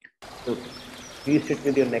So please sit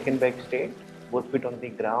with your neck and back straight, both feet on the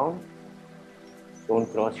ground.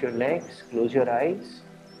 Don't cross your legs, close your eyes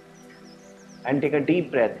and take a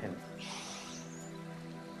deep breath in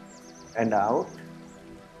and out.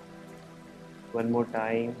 One more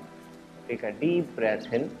time, take a deep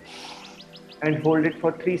breath in and hold it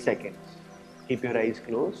for 3 seconds. Keep your eyes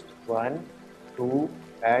closed. 1, 2,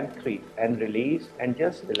 and 3. And release and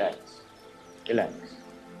just relax. Relax.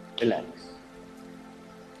 Relax.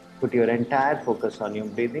 Put your entire focus on your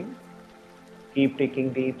breathing. Keep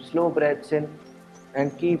taking deep, slow breaths in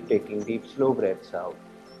and keep taking deep, slow breaths out.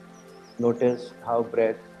 Notice how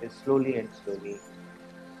breath is slowly and slowly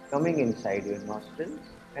coming inside your nostrils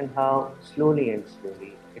and how slowly and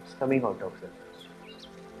slowly it's coming out of your nostrils.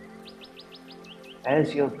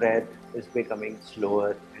 As your breath is becoming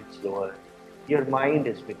slower and slower, your mind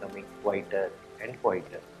is becoming quieter and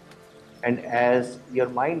quieter. And as your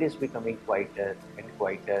mind is becoming quieter and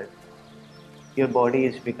quieter, your body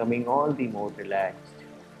is becoming all the more relaxed.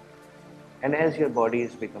 And as your body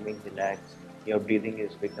is becoming relaxed, your breathing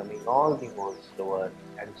is becoming all the more slower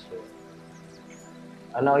and slower.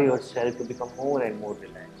 Allow yourself to become more and more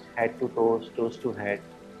relaxed. Head to toes, toes to head.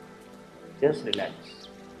 Just relax,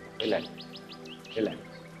 relax, relax.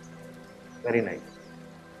 Very nice.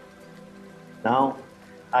 Now,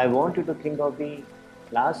 I want you to think of the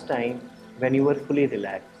last time when you were fully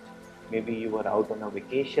relaxed. Maybe you were out on a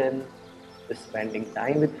vacation, spending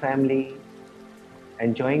time with family,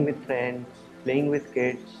 enjoying with friends, playing with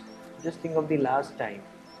kids. Just think of the last time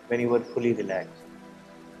when you were fully relaxed.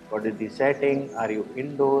 What is the setting? Are you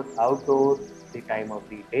indoor, outdoor? The time of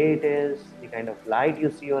the day it is, the kind of light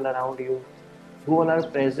you see all around you. Who all are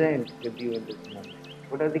present with you in this moment?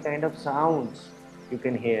 What are the kind of sounds you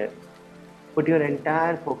can hear? Put your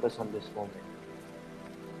entire focus on this moment.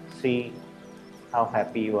 See how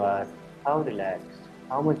happy you are, how relaxed,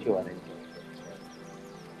 how much you are enjoying yourself.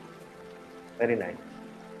 Very nice.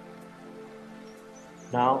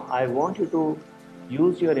 Now I want you to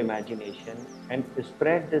use your imagination and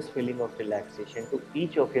spread this feeling of relaxation to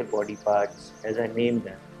each of your body parts as I name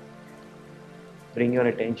them. Bring your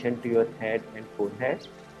attention to your head and forehead.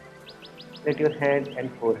 Let your head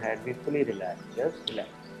and forehead be fully relaxed. Just relax,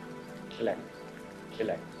 relax,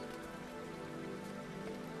 relax.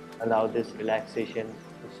 Allow this relaxation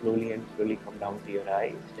to slowly and slowly come down to your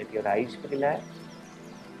eyes. Let your eyes be relaxed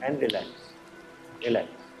and relax, relax,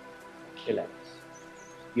 relax.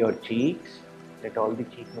 Your cheeks, let all the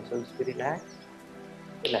cheek muscles be relaxed.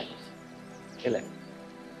 Relax, relax,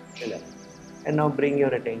 relax. And now bring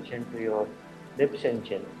your attention to your lips and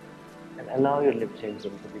chin and allow your lips and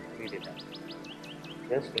chin to be fully relaxed.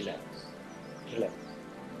 Just relax, relax,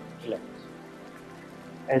 relax.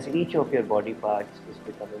 As each of your body parts is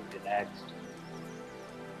becoming relaxed,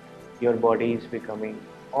 your body is becoming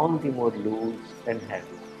all the more loose and heavy.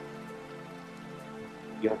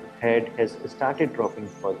 Your head has started dropping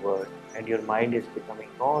forward and your mind is becoming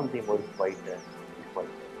all the more quieter and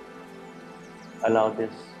quieter. Allow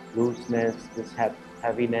this looseness, this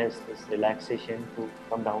heaviness, this relaxation to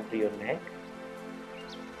come down to your neck.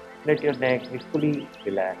 Let your neck be fully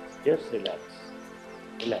relaxed. Just relax,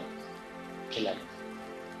 relax, relax.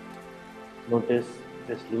 Notice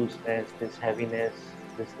this looseness, this heaviness,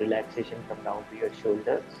 this relaxation come down to your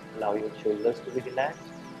shoulders. Allow your shoulders to be relaxed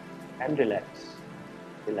and relax,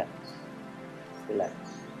 relax, relax.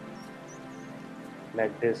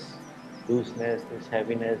 Let this looseness, this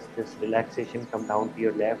heaviness, this relaxation come down to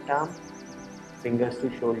your left arm. Fingers to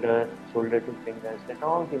shoulder, shoulder to fingers. Let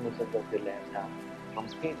all the muscles of your left arm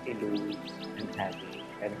completely loose and happy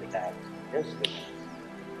and relaxed. Just relax,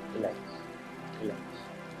 relax, relax.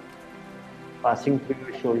 Passing through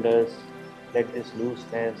your shoulders, let this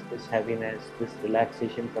looseness, this heaviness, this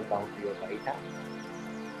relaxation come down to your right arm.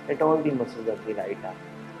 Let all the muscles of the right arm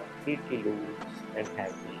completely loose and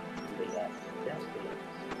happy and relaxed. Just relax,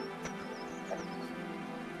 relax,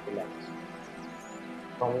 relax.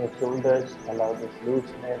 From your shoulders, allow this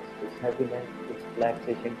looseness, this heaviness, this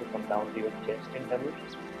relaxation to come down to your chest and tummy.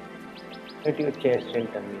 Let your chest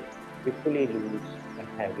and tummy be fully loose and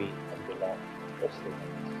heavy and relaxed. Just relax,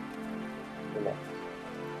 relax,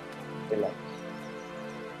 relax.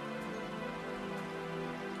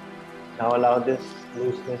 Now allow this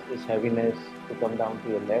looseness, this heaviness to come down to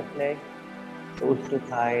your left leg. Toes to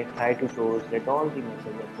thigh, thigh to toes. Let all the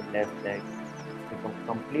muscles of the left leg become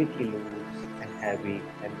completely loose and heavy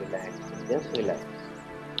and relaxed. And just relax,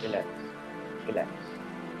 relax, relax.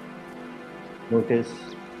 Notice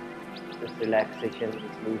this relaxation,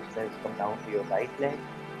 this looseness come down to your right leg.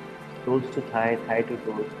 Toes to thigh, thigh to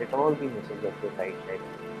toes. Let all the muscles of your right leg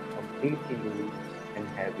completely loose and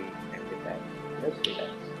heavy and relaxed. Just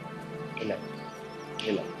relax, relax,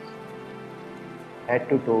 relax. Head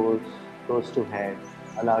to toes, toes to head.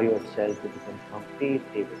 Allow yourself to become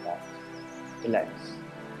completely relaxed. Relax,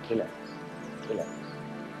 relax, relax.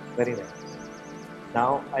 Very nice.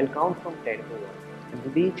 Now I'll count from 10 to 1. And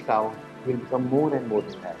with each count, you'll become more and more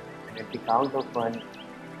relaxed. And at the count of 1,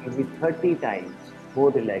 you'll be 30 times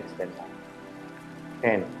more relaxed than now.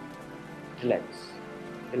 10. Relax,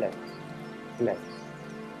 relax, relax.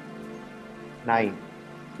 9.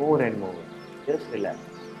 More and more. Just relax,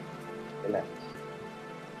 relax,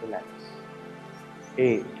 relax.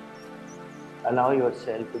 8. Allow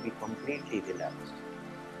yourself to be completely relaxed.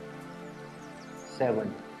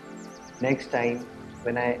 7. Next time,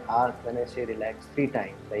 when I say relax 3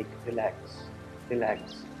 times, like relax,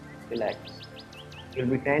 relax, relax, you'll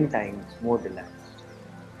be 10 times more relaxed.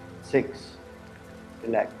 6.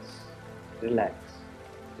 Relax, relax,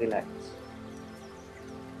 relax.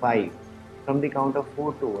 5. From the count of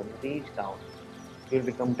 4 to 1, with each count, you'll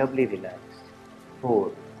become doubly relaxed.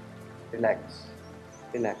 4. Relax,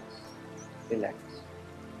 relax, relax.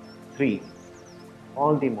 3.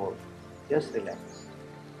 All the more. Just relax,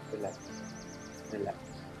 relax, relax.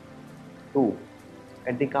 2.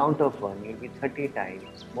 At the count of 1, you'll be 30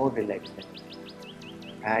 times more relaxed than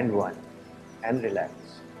me. And 1. And relax,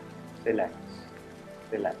 relax,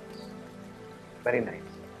 relax. Very nice.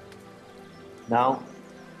 Now,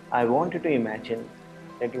 I want you to imagine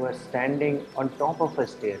that you are standing on top of a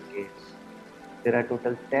staircase. There are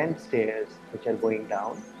total 10 stairs which are going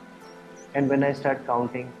down. And when I start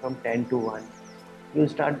counting from 10 to 1, you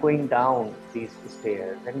start going down these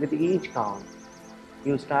stairs. And with each count,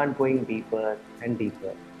 you start going deeper and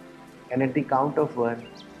deeper. And at the count of 1,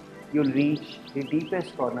 you'll reach the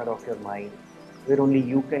deepest corner of your mind where only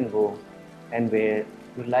you can go and where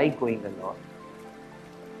you like going a lot.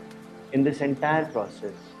 In this entire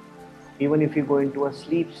process, even if you go into a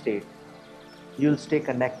sleep state, you'll stay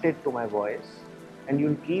connected to my voice and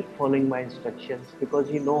you'll keep following my instructions because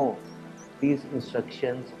you know these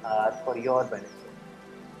instructions are for your benefit.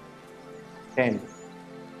 10.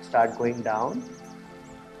 Start going down.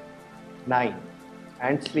 9.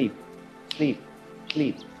 And sleep, sleep,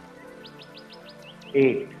 sleep.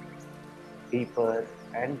 8. Deeper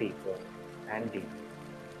and deeper and deeper.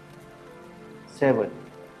 7.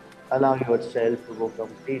 Allow yourself to go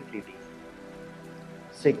completely deep.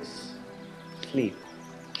 6. Sleep,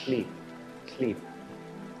 sleep, sleep.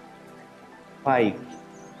 5.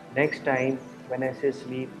 Next time, when I say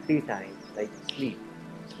sleep 3 times, like sleep,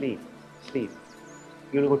 sleep, sleep,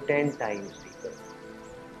 you'll go 10 times deeper.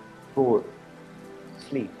 4.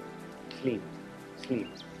 Sleep, sleep, sleep.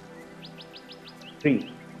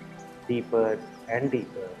 3. Deeper and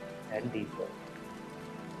deeper and deeper.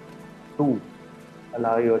 2.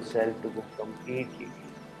 Allow yourself to go completely deep.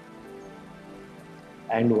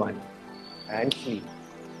 And 1. And sleep,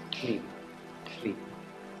 sleep, sleep.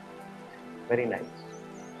 Very nice.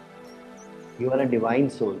 You are a divine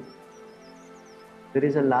soul. There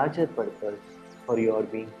is a larger purpose for your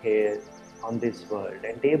being here on this world,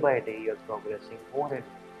 and day by day you are progressing more and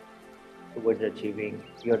more towards achieving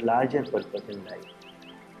your larger purpose in life.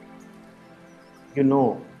 You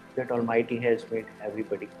know that Almighty has made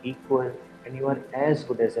everybody equal and you are as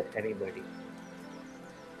good as anybody.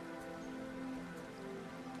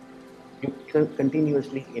 You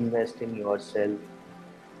continuously invest in yourself,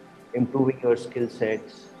 improving your skill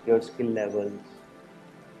sets, your skill levels,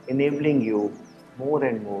 enabling you more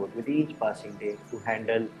and more with each passing day to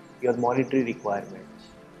handle your monetary requirements.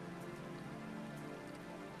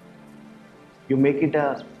 You make it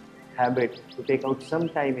a habit to take out some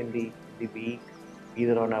time in the week,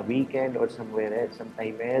 either on a weekend or somewhere else,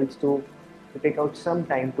 sometime else to take out some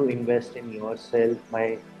time to invest in yourself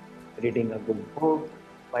by reading a good book,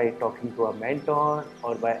 by talking to a mentor,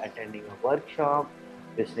 or by attending a workshop,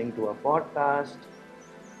 listening to a podcast,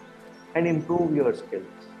 and improve your skills.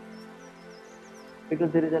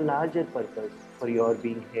 Because there is a larger purpose for your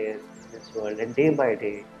being here in this world, and day by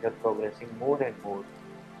day you're progressing more and more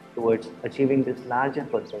towards achieving this larger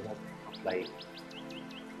purpose of life.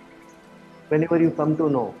 Whenever you come to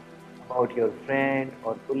know about your friend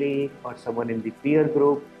or colleague or someone in the peer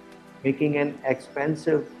group making an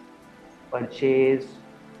expensive purchase,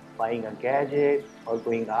 buying a gadget or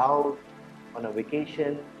going out on a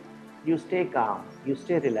vacation, you stay calm, you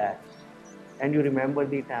stay relaxed, and you remember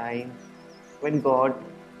the time when God,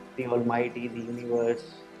 the Almighty, the universe,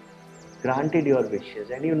 granted your wishes,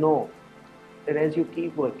 and you know that as you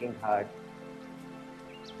keep working hard,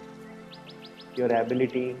 your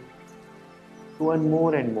ability to earn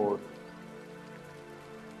more and more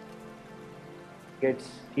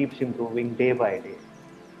keeps improving day by day.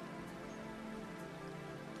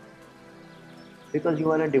 Because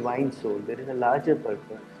you are a divine soul. There is a larger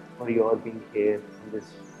purpose for your being here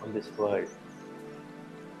on this world.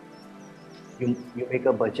 You make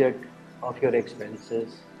a budget of your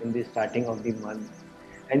expenses in the starting of the month,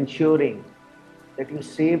 ensuring that you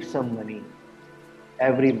save some money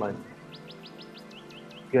every month.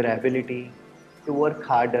 Your ability to work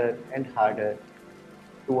harder and harder,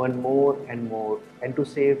 to earn more and more, and to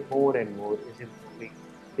save more and more is improving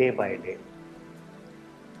day by day.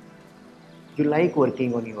 You like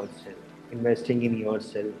working on yourself, investing in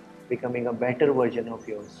yourself, becoming a better version of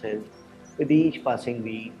yourself with each passing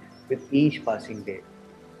week, with each passing day.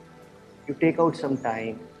 You take out some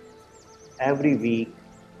time every week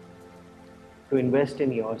to invest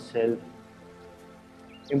in yourself,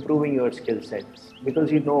 improving your skill sets,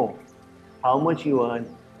 because you know how much you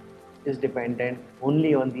earn is dependent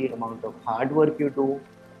only on the amount of hard work you do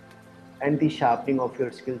and the sharpening of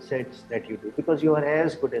your skill sets that you do, because you are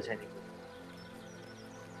as good as anyone.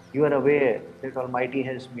 You are aware that Almighty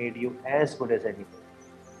has made you as good as anyone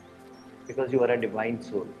because you are a divine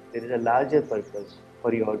soul. There is a larger purpose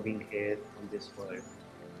for your being here on this world.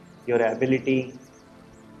 Your ability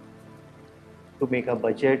to make a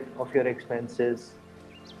budget of your expenses,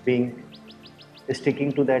 being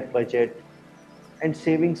sticking to that budget and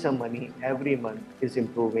saving some money every month is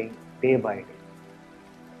improving day by day.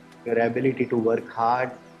 Your ability to work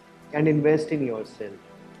hard and invest in yourself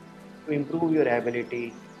to improve your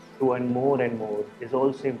ability to earn more and more is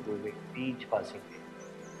also improving each passing day.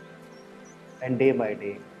 And day by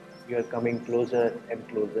day, you are coming closer and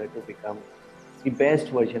closer to become the best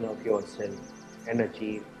version of yourself and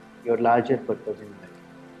achieve your larger purpose in life.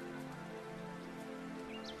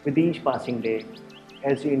 With each passing day,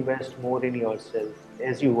 as you invest more in yourself,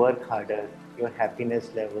 as you work harder, your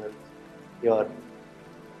happiness levels, your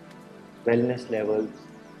wellness levels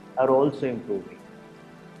are also improving.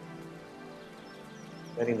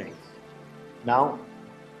 Very nice. Now,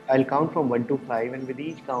 I'll count from 1 to 5, and with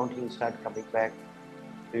each count, you'll start coming back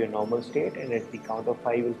to your normal state. And at the count of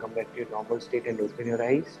 5, you'll come back to your normal state and open your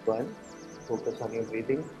eyes. 1, focus on your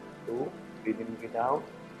breathing. 2, breathe in, breathe out.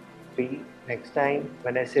 3, next time,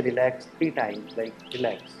 when I say relax 3 times, like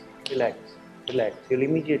relax, relax, relax, you'll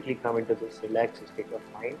immediately come into this relaxed state of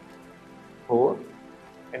mind. 4,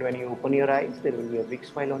 and when you open your eyes, there will be a big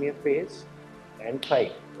smile on your face. And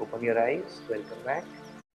 5, open your eyes, welcome back.